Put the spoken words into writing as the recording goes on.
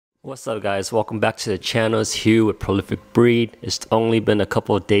What's up guys, welcome back to the channel. It's Hugh with prolificbreed. It's only been a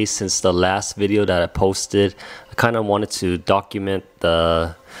couple of days since the last video that I posted. I kind of wanted to document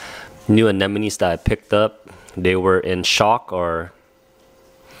the new anemones that I picked up. They were in shock, or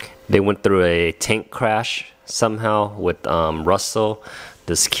they went through a tank crash somehow with Russell,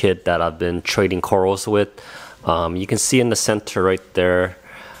 this kid that I've been trading corals with. You can see in the center right there,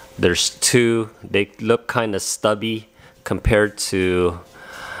 there's two. They look kind of stubby compared to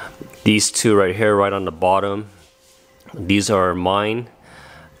these two right here, right on the bottom. These are mine,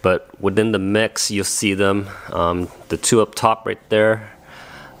 but within the mix you'll see them. The two up top right there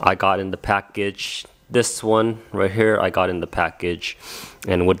I got in the package. This one right here I got in the package.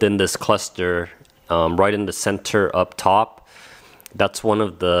 And within this cluster, right in the center up top, that's one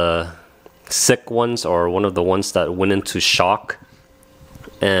of the sick ones, or one of the ones that went into shock.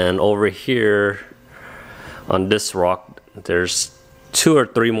 And over here on this rock, there's two or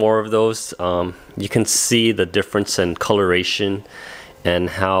three more of those. You can see the difference in coloration and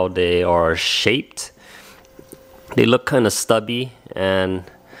how they are shaped. They look kind of stubby, and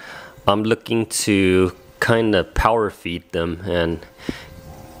I'm looking to kind of power feed them and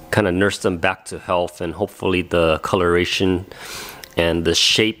kind of nurse them back to health, and hopefully the coloration and the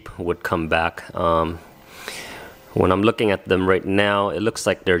shape would come back. When I'm looking at them right now, it looks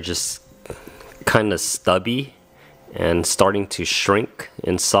like they're just kind of stubby and starting to shrink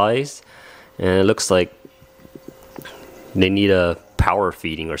in size, and it looks like they need a power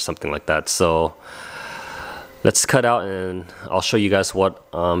feeding or something like that. So let's cut out and I'll show you guys what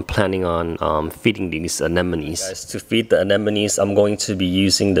I'm planning on feeding these anemones. Guys, to feed the anemones, I'm going to be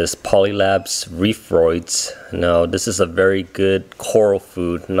using this Polylab's Reef Roids. Now this is a very good coral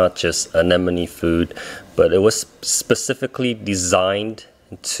food, not just anemone food, but it was specifically designed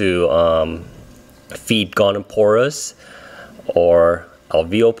to feed Gonoporas or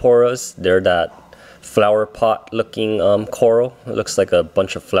Alveoporas. They're that flower pot looking coral. It looks like a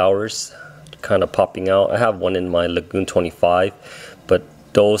bunch of flowers kind of popping out. I have one in my Lagoon 25, but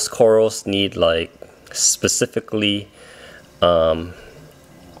those corals need like specifically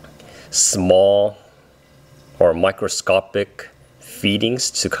small or microscopic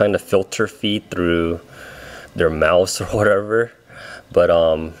feedings to kind of filter feed through their mouths or whatever. But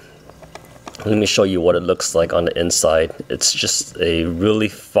let me show you what it looks like on the inside. It's just a really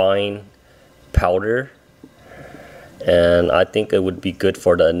fine powder, and I think it would be good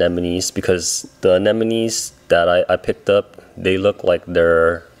for the anemones, because the anemones that I picked up, they look like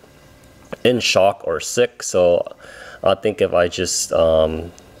they're in shock or sick. So I think if I just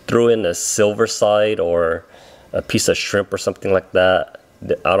threw in a silver side or a piece of shrimp or something like that,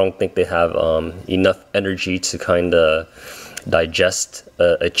 I don't think they have enough energy to kind of digest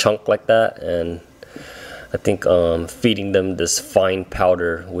a chunk like that. And I think feeding them this fine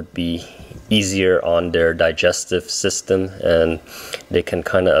powder would be easier on their digestive system, and they can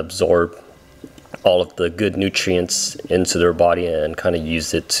kind of absorb all of the good nutrients into their body and kind of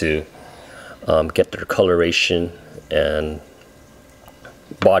use it to get their coloration and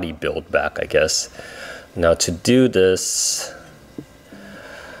body build back, I guess. Now to do this,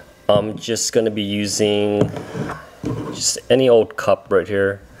 I'm just going to be using just any old cup right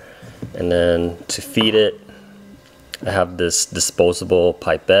here, and then to feed it I have this disposable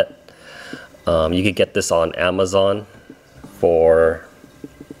pipette. You could get this on Amazon for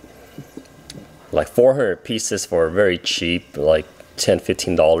like 400 pieces for very cheap, like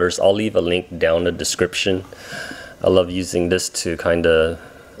 $10-15. I'll leave a link down in the description. I love using this to kind of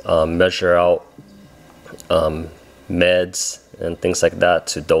measure out meds and things like that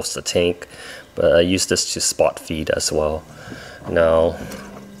to dose the tank, but I use this to spot feed as well. Now,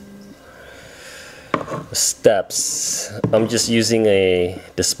 steps, I'm just using a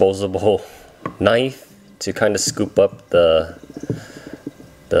disposable knife to kind of scoop up the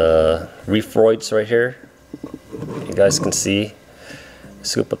Reef Roids right here. You guys can see,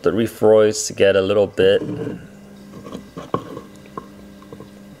 scoop up the Reef Roids to get a little bit,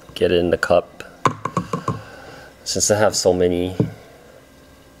 get it in the cup. Since I have so many,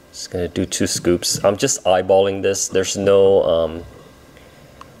 just gonna do 2 scoops. I'm just eyeballing this. There's no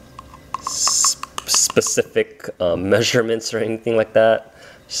specific measurements or anything like that.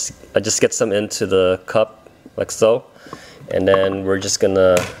 I just get some into the cup like so, and then we're just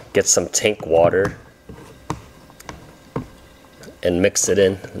gonna get some tank water and mix it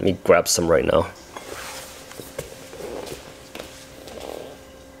in. Let me grab some right now.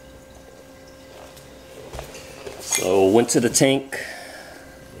 So went to the tank,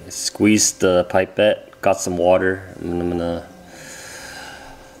 squeezed the pipette, got some water, and I'm gonna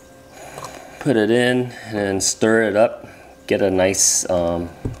put it in and stir it up, get a nice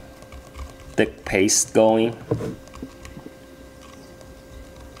thick paste going.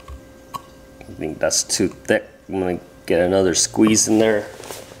 I think that's too thick. I'm gonna get another squeeze in there.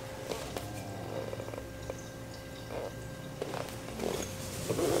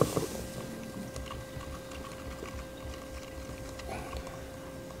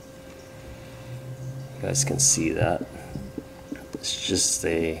 You guys can see that. It's just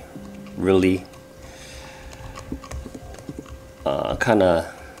a really kind of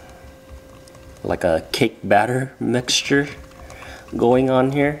like a cake batter mixture going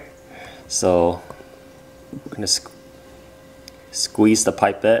on here. So I'm gonna squeeze the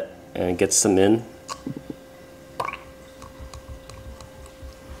pipette and get some in.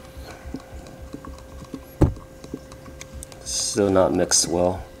 Still not mixed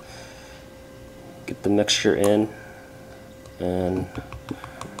well. Get the mixture in, and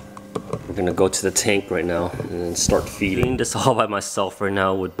we're gonna go to the tank right now and start feeding this all by myself right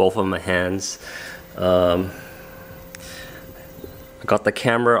now with both of my hands. I got the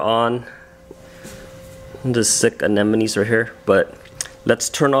camera on the sick anemones right here, but let's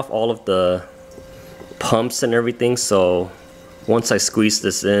turn off all of the pumps and everything, so once I squeeze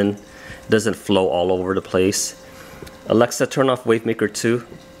this in, it doesn't flow all over the place. Alexa, turn off Wavemaker 2.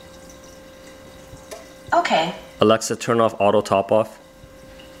 Okay. Alexa, turn off auto top off.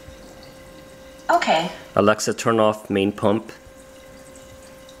 Okay. Alexa, turn off main pump.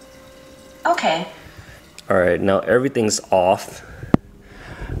 Okay. Alright, now everything's off.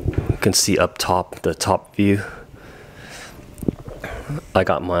 You can see up top, the top view. I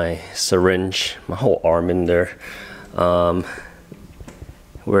got my syringe, my whole arm in there.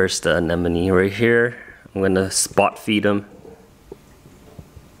 Where's the anemone? Right here. I'm gonna spot feed him.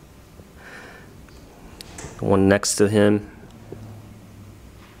 One next to him.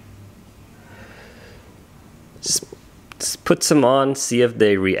 Just put some on, see if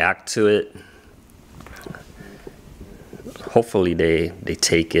they react to it. Hopefully they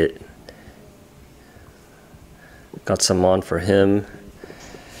take it. Got some on for him.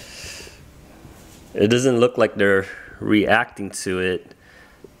 It doesn't look like they're reacting to it.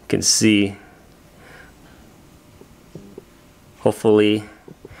 You can see. Hopefully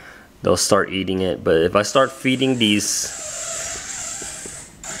they'll start eating it, but if I start feeding these,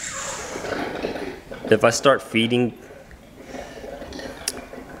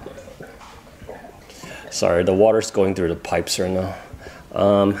 sorry, the water's going through the pipes right now.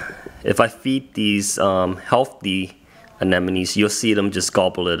 If I feed these healthy anemones, you'll see them just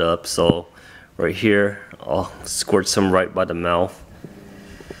gobble it up. So right here, I'll squirt some right by the mouth.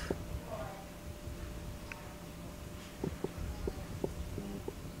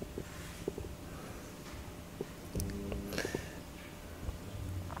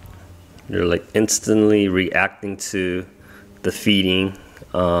 They're like instantly reacting to the feeding,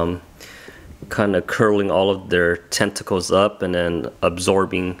 kind of curling all of their tentacles up and then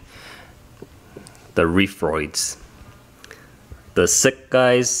absorbing the Reef Roids. The sick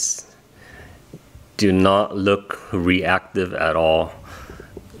guys do not look reactive at all.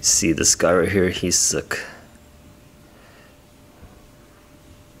 See this guy right here, he's sick.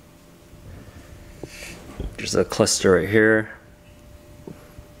 There's a cluster right here.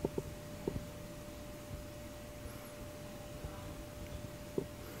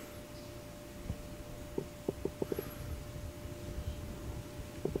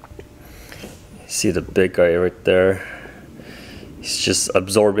 See the big guy right there. He's just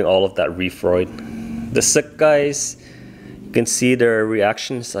absorbing all of that Reef Roid. The sick guys, you can see their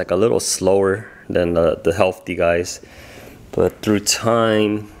reactions like a little slower than the healthy guys, but through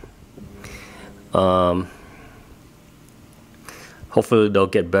time, hopefully they'll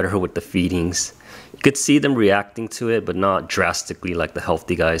get better with the feedings. You could see them reacting to it, but not drastically like the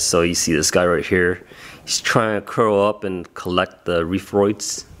healthy guys. So you see this guy right here, he's trying to curl up and collect the Reef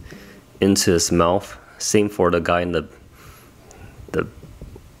Roids into his mouth. Same for the guy in the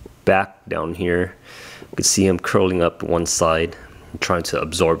back down here. You can see him curling up one side, trying to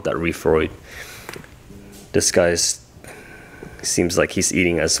absorb that Reef Roid. This guy seems like he's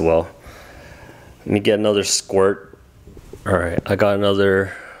eating as well. Let me get another squirt. Alright, I got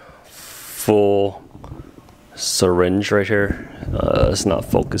another full syringe right here. It's not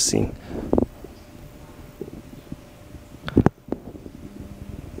focusing.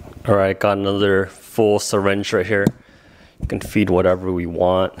 Alright, got another full syringe right here. You can feed whatever we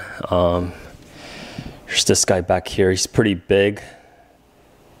want. There's this guy back here. He's pretty big.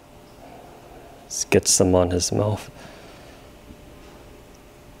 Let's get some on his mouth.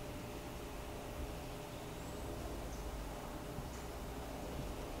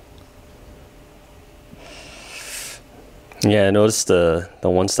 Yeah, I noticed the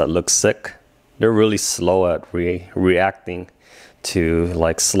ones that look sick, they're really slow at reacting to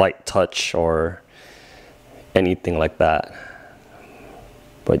like slight touch or anything like that.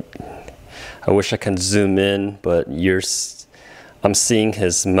 But I wish I can zoom in, but I'm seeing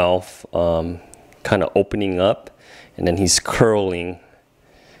his mouth kind of opening up, and then he's curling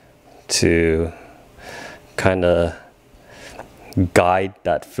to kind of guide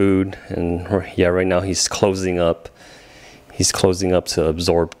that food. And yeah, right now he's closing up. He's closing up to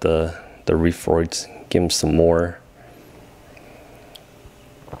absorb the Reef Roids, give him some more.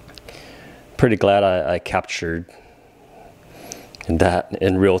 Pretty glad I captured that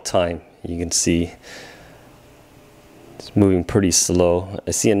in real time. You can see it's moving pretty slow.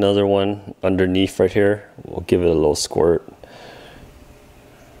 I see another one underneath right here. We'll give it a little squirt.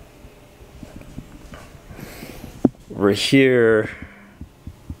 Right here,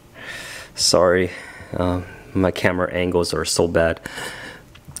 sorry, my camera angles are so bad.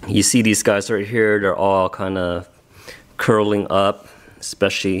 You see these guys right here, they're all kind of curling up,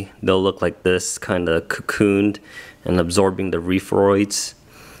 especially they'll look like this, kind of cocooned and absorbing the Reef Roids.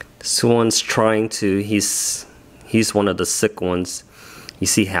 This one's trying to, he's one of the sick ones. You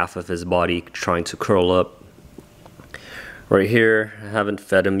see half of his body trying to curl up. Right here, I haven't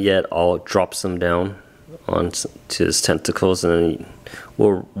fed him yet. I'll drop some down onto his tentacles and then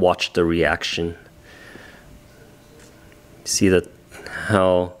we'll watch the reaction. See that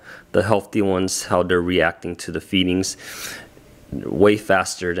how the healthy ones, how they're reacting to the feedings way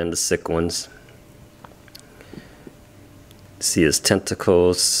faster than the sick ones. See his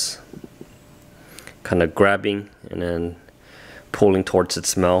tentacles kind of grabbing and then pulling towards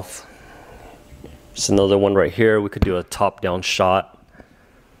its mouth. There's another one right here. We could do a top-down shot.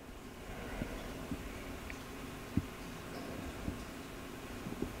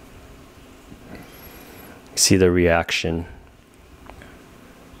 See the reaction.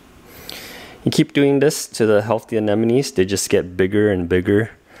 You keep doing this to the healthy anemones, they just get bigger and bigger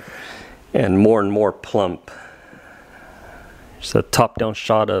and more plump. Just a top-down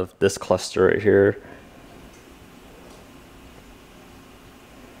shot of this cluster right here.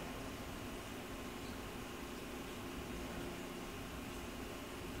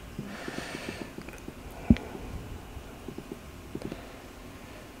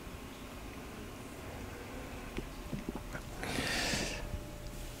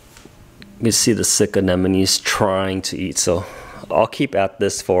 You can see the sick anemones trying to eat, so I'll keep at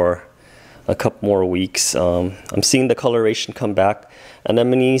this for a couple more weeks. I'm seeing the coloration come back.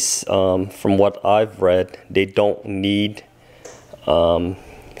 Anemones, from what I've read, they don't need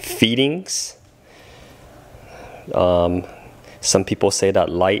feedings. Some people say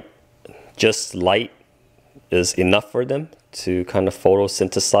that just light is enough for them to kind of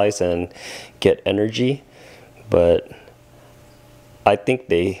photosynthesize and get energy, but I think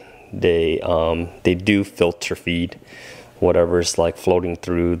they do filter feed whatever's like floating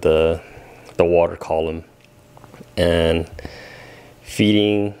through the water column, and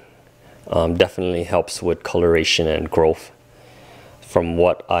feeding definitely helps with coloration and growth from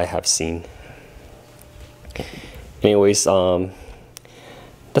what I have seen. Anyways,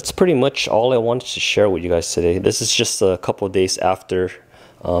 that's pretty much all I wanted to share with you guys today. This is just a couple of days after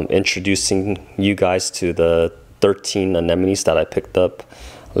introducing you guys to the 13 anemones that I picked up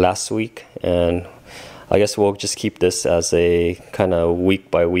last week, and I guess we'll just keep this as a kind of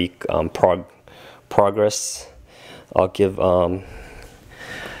week by week progress. I'll give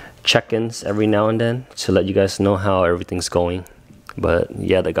check-ins every now and then to let you guys know how everything's going. But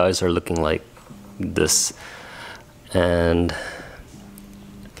yeah, the guys are looking like this, and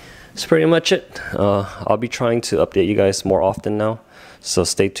that's pretty much it. I'll be trying to update you guys more often now, so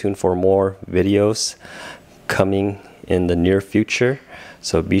stay tuned for more videos coming in the near future.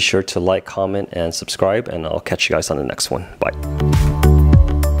 So be sure to like, comment, and subscribe, and I'll catch you guys on the next one. Bye.